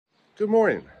Good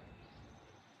morning.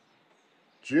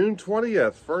 June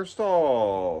 20th. First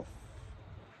off,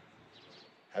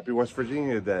 happy West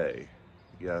Virginia Day.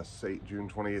 Yes, June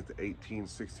 20th,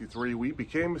 1863, we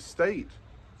became a state.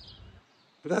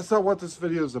 But that's not what this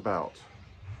video is about.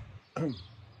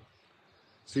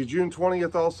 See, June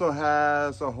 20th also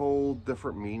has a whole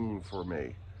different meaning for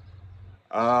me.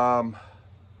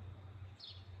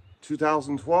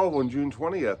 2012 on June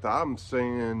 20th, I'm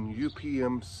saying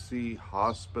UPMC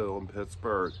Hospital in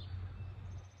Pittsburgh.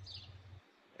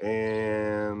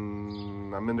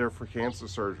 And I'm in there for cancer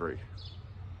surgery.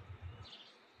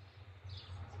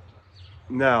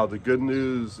 Now, the good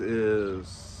news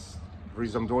is, the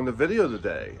reason I'm doing the video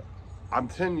today, I'm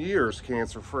 10 years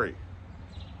cancer-free.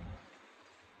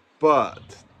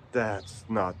 But that's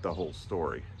not the whole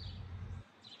story.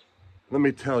 Let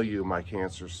me tell you my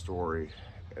cancer story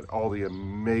and all the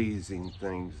amazing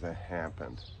things that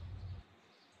happened.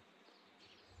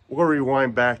 We'll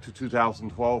rewind back to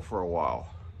 2012 for a while.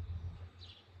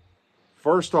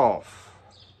 First off,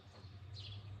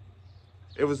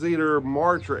 it was either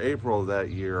March or April of that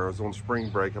year. I was on spring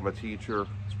break. I'm a teacher,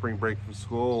 spring break from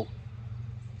school.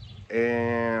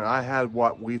 And I had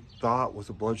what we thought was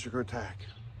a blood sugar attack.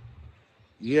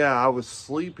 Yeah, I was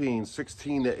sleeping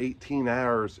 16 to 18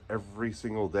 hours every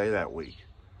single day that week.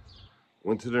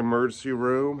 Went to the emergency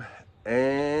room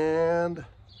and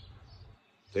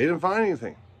they didn't find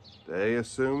anything. They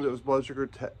assumed it was blood sugar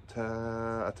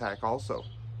attack also.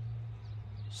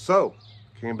 So,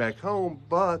 came back home,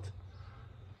 but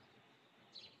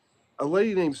a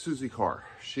lady named Susie Carr,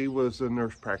 she was a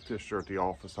nurse practitioner at the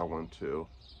office I went to,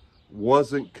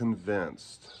 wasn't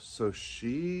convinced. So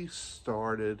she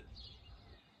started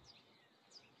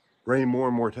running more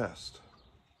and more tests.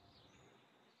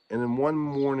 And then one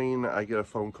morning I get a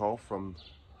phone call from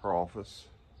her office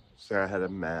saying I had a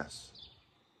mass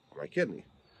on my kidney.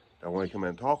 I want to come in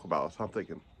and talk about it. So I'm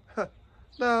thinking,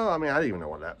 no, I mean, I didn't even know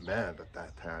what that meant at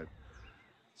that time.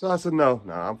 So I said, no,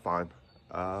 I'm fine.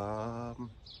 I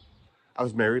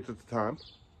was married at the time.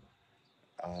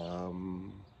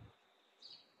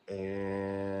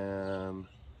 And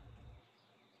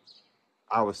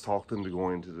I was talked into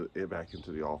going back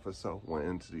into the office. So went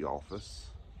into the office.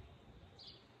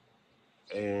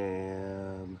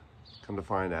 And come to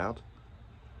find out,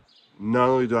 not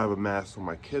only do I have a mass on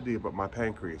my kidney, but my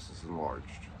pancreas is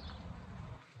enlarged.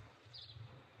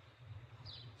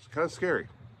 It's kind of scary.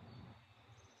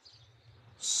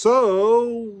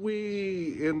 So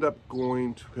we end up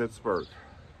going to Pittsburgh.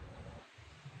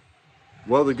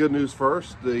 Well, the good news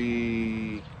first,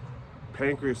 the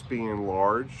pancreas being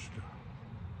enlarged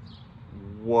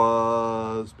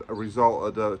was a result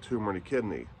of the tumor in the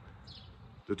kidney.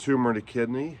 The tumor in the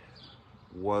kidney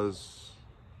was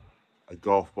a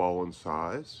golf ball in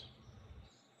size,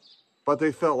 but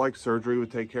they felt like surgery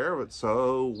would take care of it.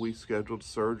 So we scheduled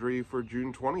surgery for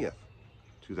June 20th,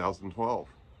 2012.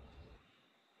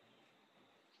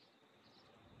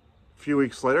 A few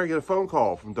weeks later, I get a phone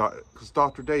call from because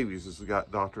Dr. Davies is the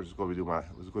doctor who's going to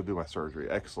do my surgery.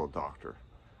 Excellent doctor.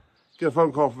 Get a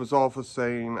phone call from his office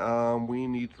saying, we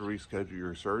need to reschedule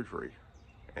your surgery.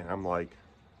 And I'm like,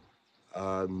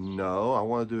 no, I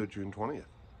want to do it June 20th.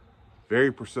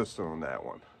 Very persistent on that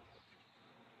one.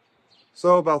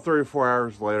 So about 3 or 4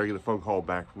 hours later, I get a phone call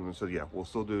back from them and said, yeah, we'll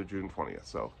still do it June 20th.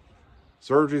 So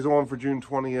surgery's on for June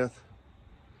 20th.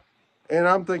 And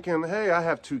I'm thinking, hey, I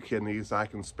have 2 kidneys. I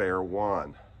can spare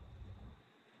one.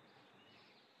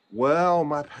 Well,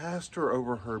 my pastor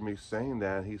overheard me saying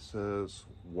that. He says,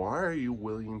 why are you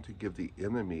willing to give the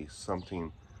enemy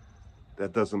something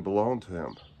that doesn't belong to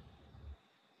him?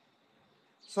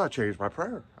 So I changed my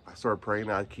prayer. I started praying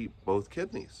I'd keep both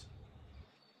kidneys.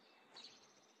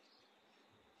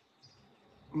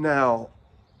 Now,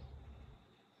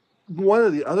 one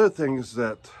of the other things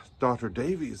that Dr.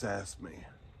 Davies asked me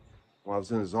when I was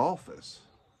in his office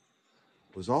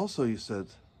was also, he said,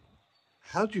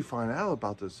 how'd you find out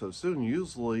about this so soon?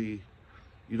 Usually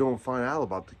you don't find out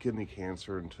about the kidney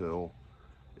cancer until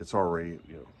it's already,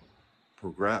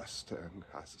 progressed. And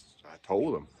I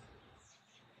told him.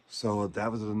 So that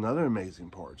was another amazing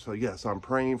part. So yes, I'm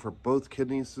praying for both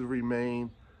kidneys to remain.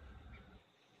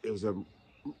 It was a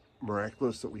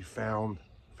miraculous that we found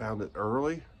it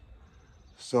early.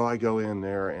 So I go in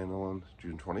there, and on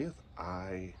June 20th,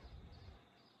 I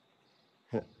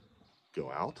go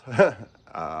out.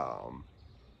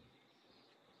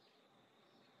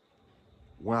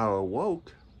 When I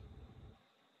awoke,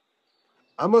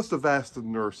 I must have asked the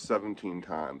nurse 17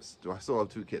 times, do I still have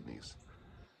 2 kidneys?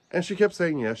 And she kept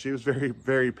saying yes. She was very,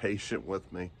 very patient with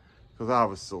me because I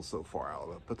was still so far out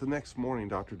of it. But the next morning,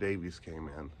 Dr. Davies came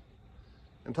in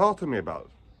and talked to me about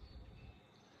it.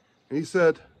 And he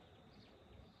said,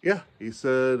 yeah, he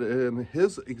said in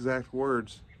his exact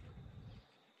words,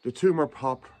 the tumor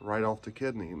popped right off the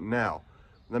kidney. Now,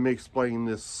 let me explain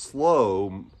this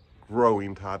slow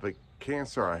growing type of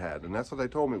cancer I had. And that's what they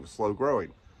told me, it was slow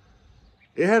growing.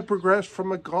 It had progressed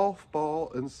from a golf ball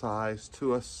in size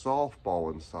to a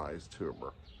softball in size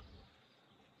tumor.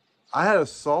 I had a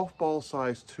softball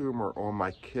sized tumor on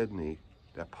my kidney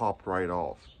that popped right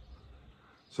off.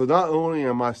 So not only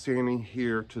am I standing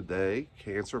here today,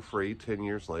 cancer-free 10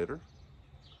 years later,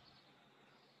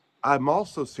 I'm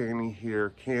also standing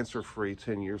here cancer-free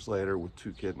 10 years later with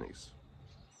 2 kidneys.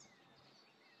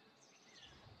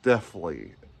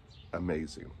 Definitely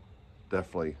amazing.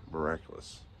 Definitely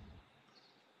miraculous.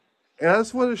 And I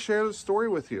just want to share the story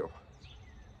with you.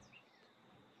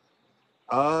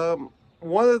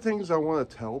 One of the things I want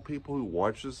to tell people who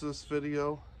watches this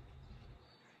video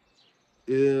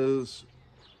is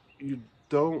you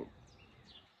don't,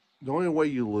 the only way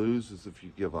you lose is if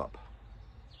you give up.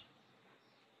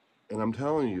 And I'm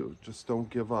telling you, just don't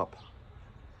give up.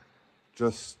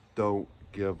 Just don't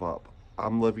give up.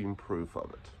 I'm living proof of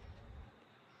it.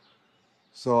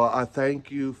 So I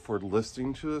thank you for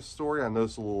listening to this story. I know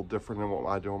it's a little different than what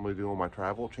I normally do on my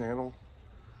travel channel.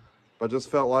 But I just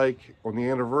felt like on the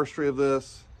anniversary of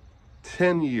this,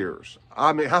 10 years.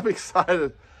 I mean, I'm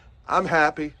excited. I'm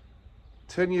happy.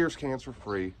 10 years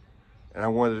cancer-free. And I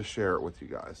wanted to share it with you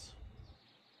guys.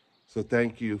 So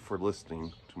thank you for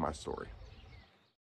listening to my story.